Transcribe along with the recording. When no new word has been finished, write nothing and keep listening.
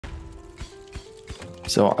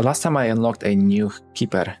So last time I unlocked a new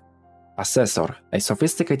keeper, Assessor, a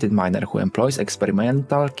sophisticated miner who employs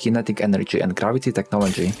experimental kinetic energy and gravity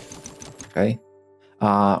technology. Okay.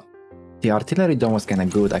 The artillery dome was kinda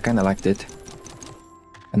good, I kinda liked it.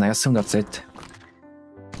 And I assume that's it.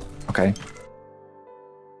 Okay.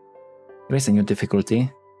 There is a new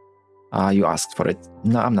difficulty. You asked for it.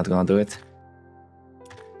 No, I'm not gonna do it.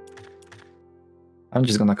 I'm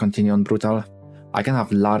just gonna continue on brutal. I can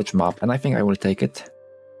have large map, and I think I will take it.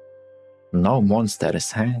 No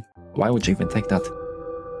monsters, huh? Why would you even take that?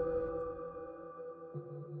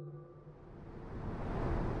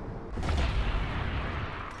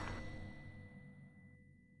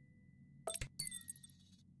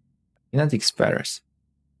 Kinetic spheres.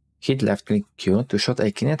 Hit left click Q to shoot a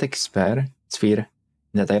kinetic sphere in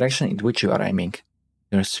the direction in which you are aiming.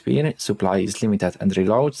 Your sphere supply is limited and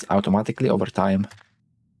reloads automatically over time.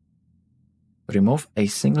 Remove a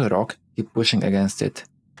single rock, keep pushing against it.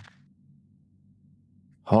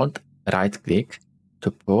 Hold right click to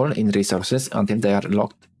pull in resources until they are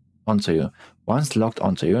locked onto you. Once locked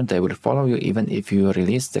onto you, they will follow you even if you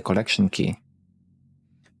release the collection key.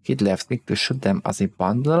 Hit left click to shoot them as a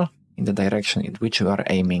bundle in the direction in which you are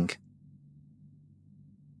aiming.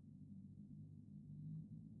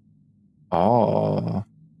 Oh.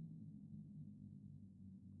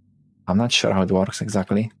 I'm not sure how it works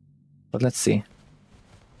exactly, but let's see.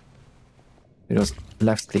 It was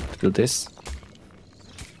left click to do this.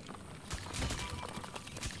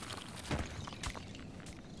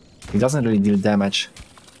 He doesn't really deal damage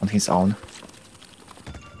on his own.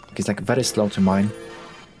 He's like very slow to mine.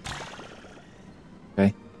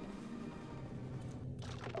 Okay.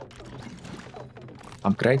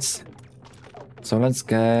 Upgrades. So let's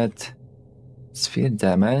get sphere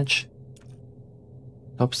damage,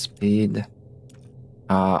 top speed.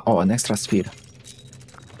 Oh, an extra sphere.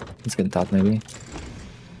 Let's get that maybe.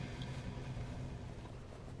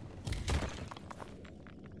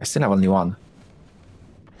 I still have only one.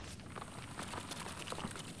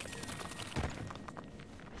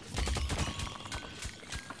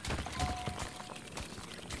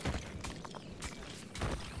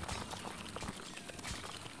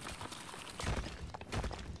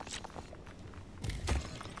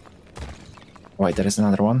 Wait, there is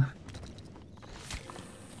another one.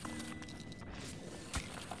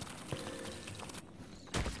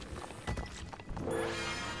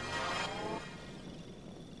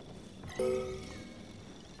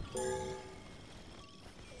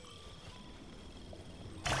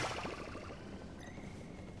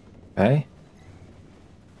 Okay.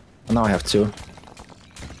 Now I have two.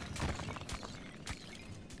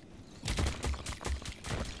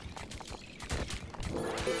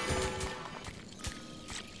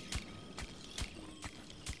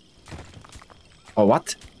 Oh,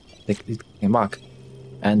 what? It came back.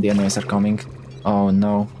 And the enemies are coming. Oh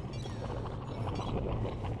no.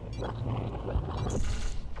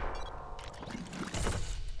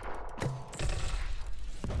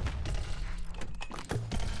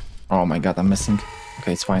 Oh my god, I'm missing.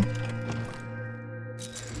 Okay, it's fine.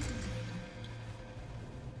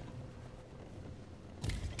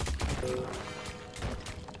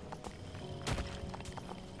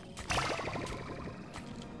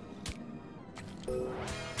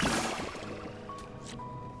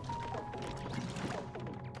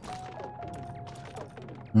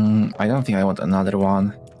 I don't think I want another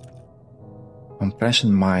one.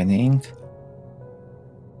 Compression mining.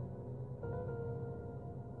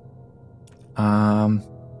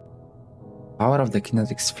 Power of the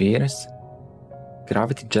kinetic spheres.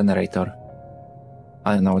 Gravity generator.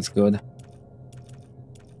 I don't know, it's good.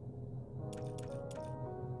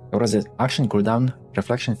 What was it? Action cooldown,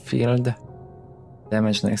 reflection field,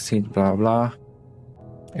 damage next hit, blah blah.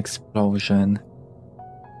 Explosion.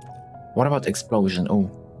 What about explosion? Oh,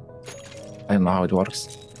 I don't know how it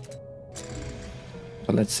works.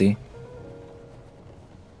 But let's see.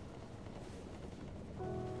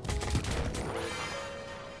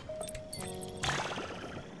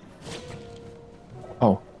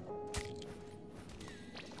 Oh.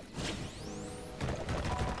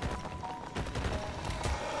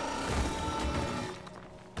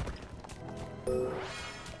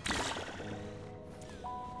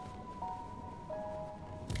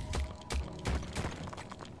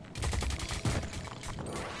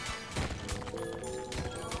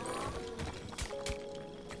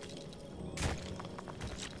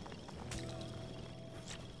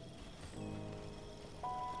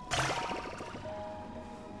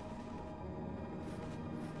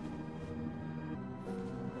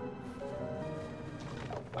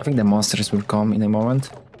 I think the monsters will come in a moment.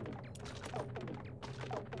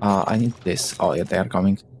 I need this. Oh yeah, they are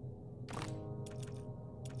coming.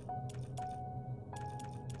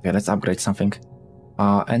 Okay, let's upgrade something.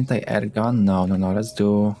 Anti-air gun? No, let's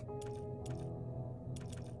do...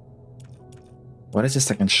 What is the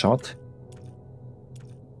second shot?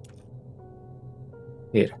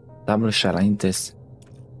 Here, double shell, I need this.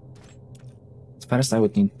 First I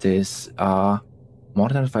would need this,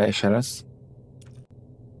 mortar fire shells.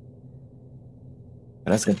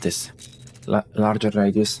 Let's get this. Larger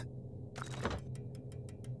radius.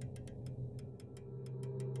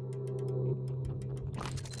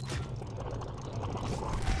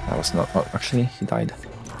 That was not... Oh, actually, he died.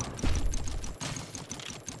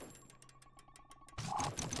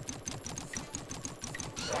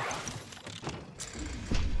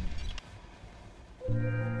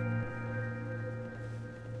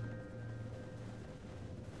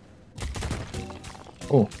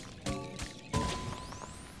 Oh.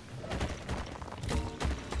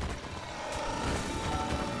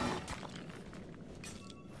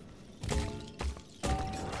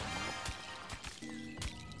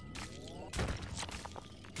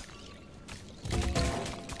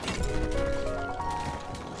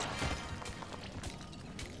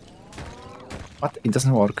 What? It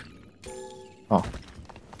doesn't work. Oh.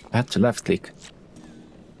 I had to left click.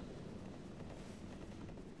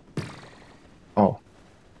 Oh.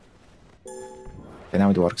 Okay, now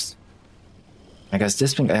it works. I guess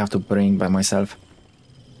this thing I have to bring by myself.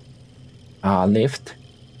 Lift.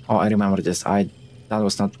 Oh, I remember this. That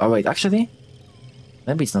was not... Oh, wait, actually?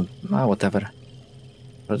 Maybe it's not... whatever.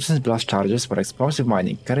 Produces blast charges for explosive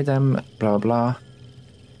mining. Carry them, blah, blah.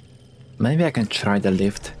 Maybe I can try the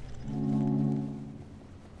lift.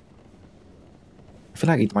 I feel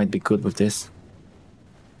like it might be good with this.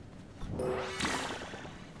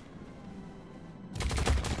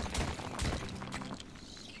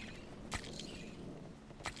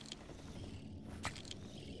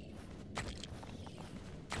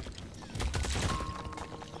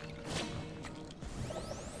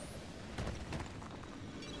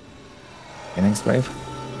 Okay, next wave.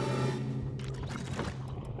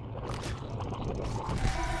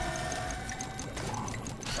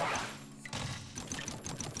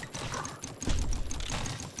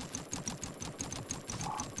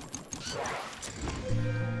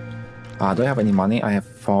 Do I have any money? I have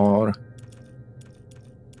 4.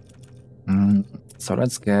 So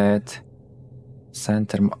let's get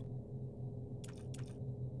center.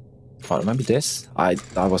 Or maybe this.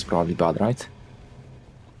 That was probably bad, right?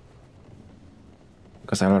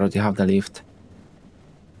 Because I already have the lift.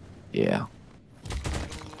 Yeah.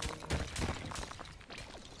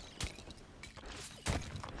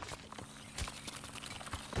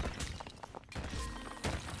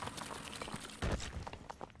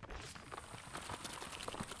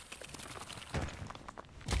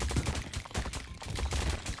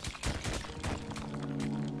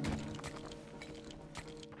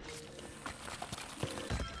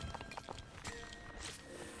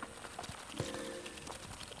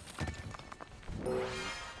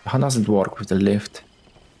 How does it work with the lift?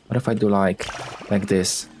 What if I do like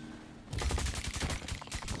this?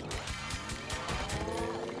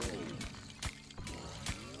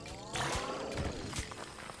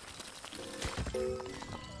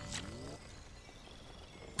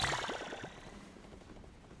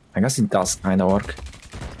 I guess it does kind of work.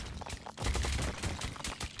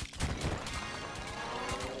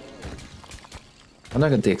 I'm not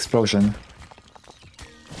get the explosion.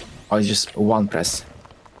 Oh, it's just one press.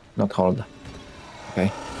 Not hold. Okay.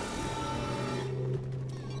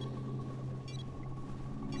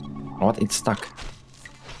 What? It's stuck.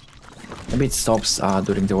 Maybe it stops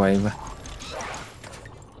during the wave.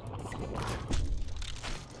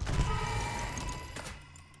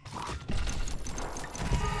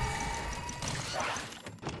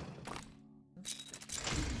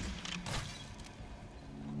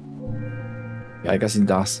 Yeah, I guess it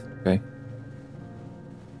does. Okay.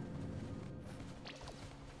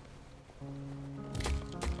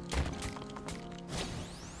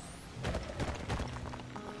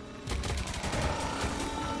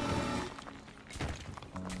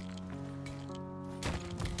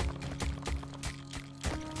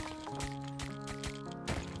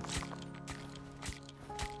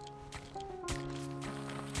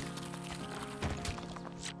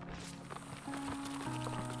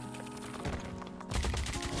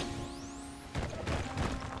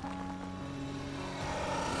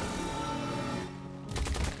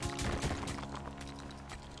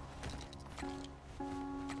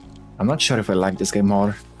 I'm not sure if I like this game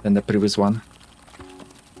more than the previous one.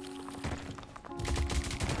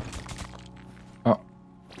 Oh.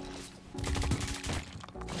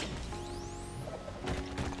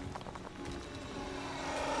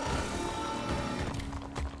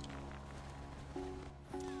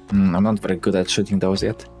 I'm not very good at shooting those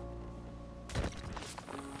yet.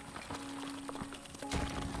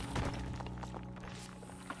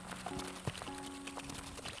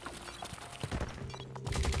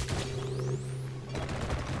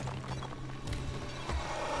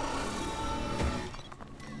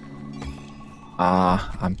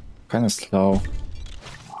 I'm kind of slow.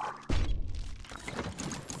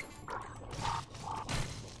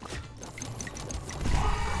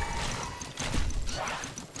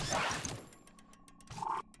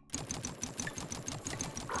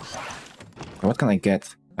 What can I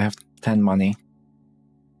get? I have 10 money.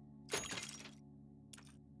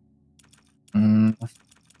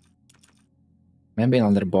 Maybe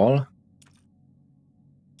another ball.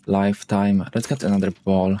 Lifetime. Let's get another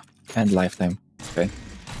ball and lifetime. Okay.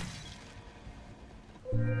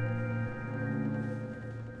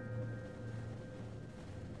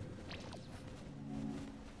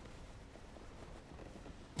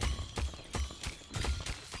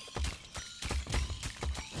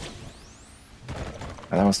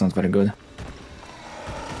 That was not very good.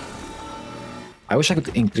 I wish I could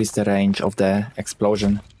increase the range of the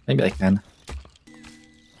explosion. Maybe I can.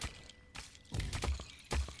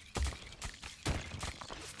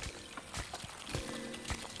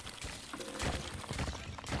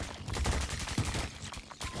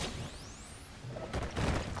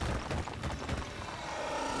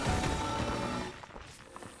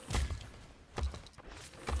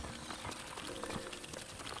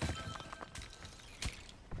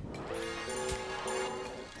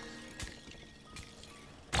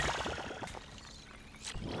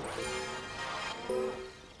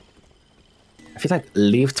 I feel like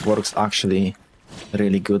lift works actually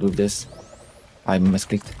really good with this. I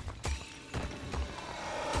misclicked.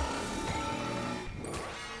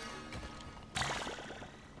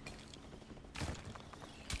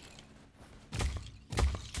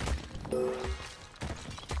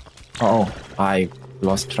 Oh, I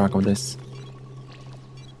lost track of this.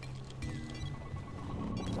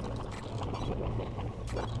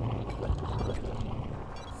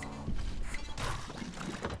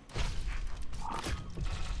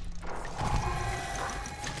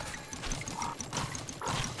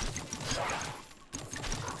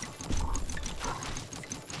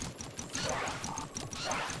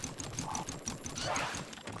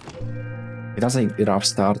 It has a rough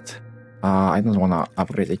start. I don't want to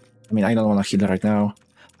upgrade it. I mean, I don't want to heal right now.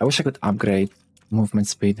 I wish I could upgrade movement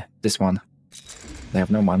speed. This one. I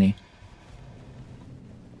have no money.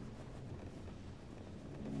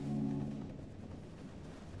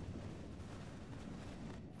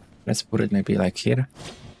 Let's put it maybe like here.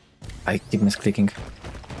 I keep misclicking.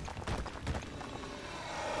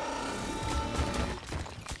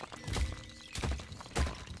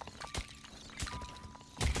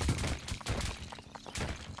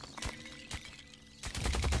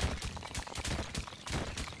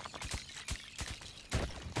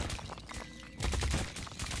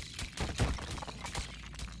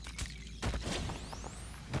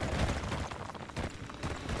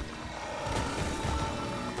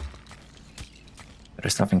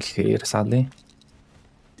 There's nothing here, sadly.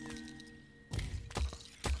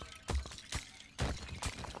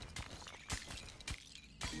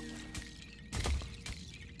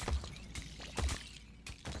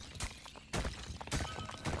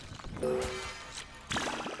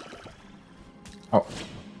 Oh.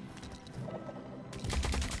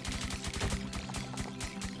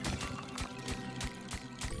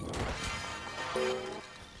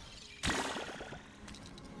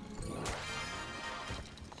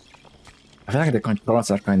 I feel like the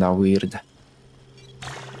controls are kind of weird.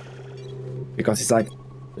 Because it's like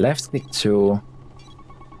left click to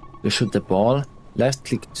shoot the ball, left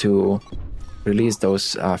click to release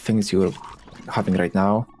those things you're having right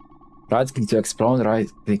now, right click to explode, right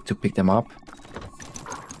click to pick them up.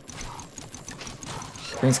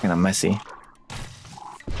 I think it's kind of messy.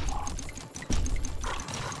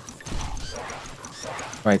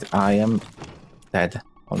 Right, I am dead,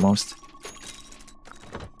 almost.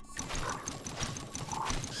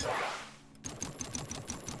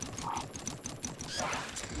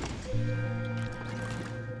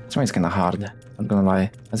 This one is kinda hard, not gonna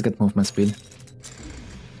lie. Let's get movement speed.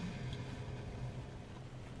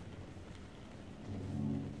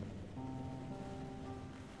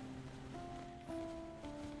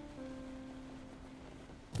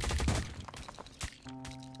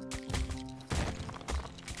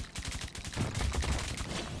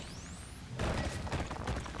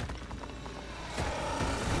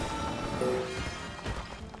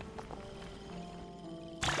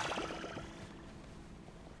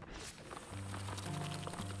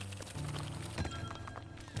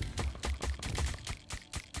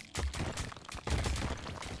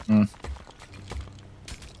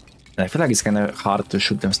 And I feel like it's kind of hard to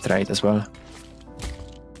shoot them straight as well.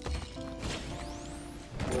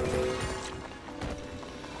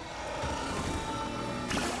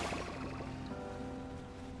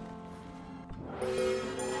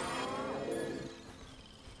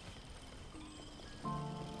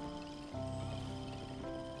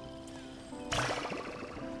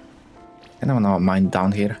 I don't want to mine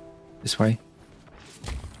down here, this way.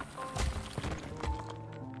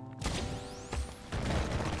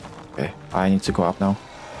 Okay, I need to go up now.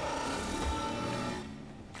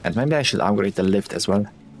 And maybe I should upgrade the lift as well.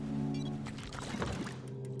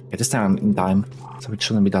 Okay, this time I'm in time, so it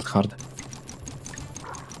shouldn't be that hard.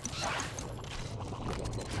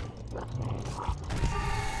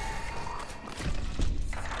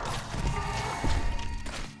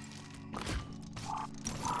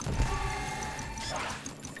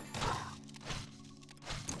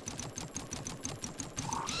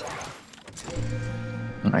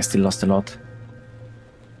 I still lost a lot.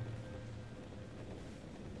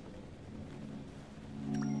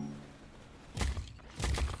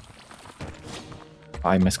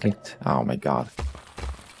 I misclicked. Oh my god.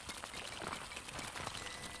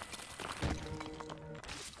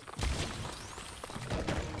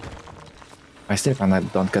 I still kinda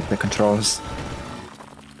don't get the controls.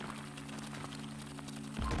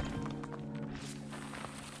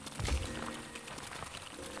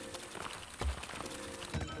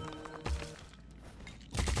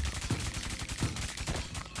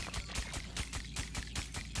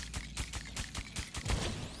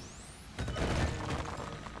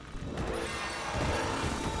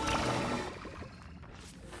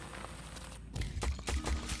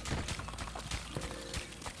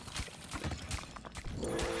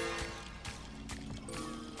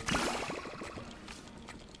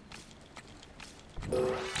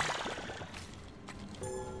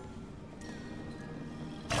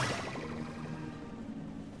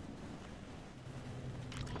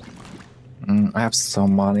 I have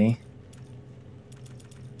some money.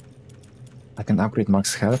 I can upgrade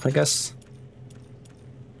max health, I guess.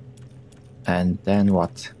 And then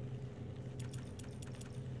what?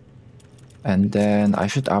 And then I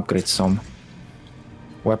should upgrade some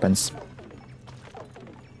weapons.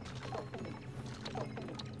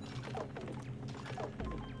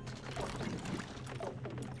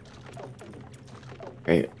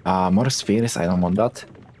 Okay, more spheres, I don't want that.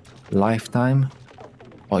 Lifetime.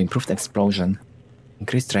 Oh, improved explosion.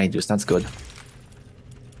 Increased radius, that's good.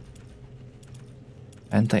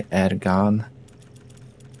 Anti-air gun.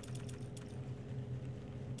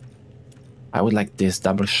 I would like this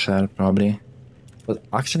double shell probably. But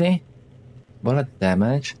actually, bullet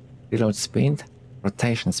damage, reload speed,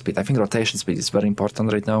 rotation speed. I think rotation speed is very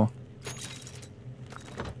important right now.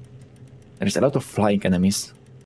 There is a lot of flying enemies.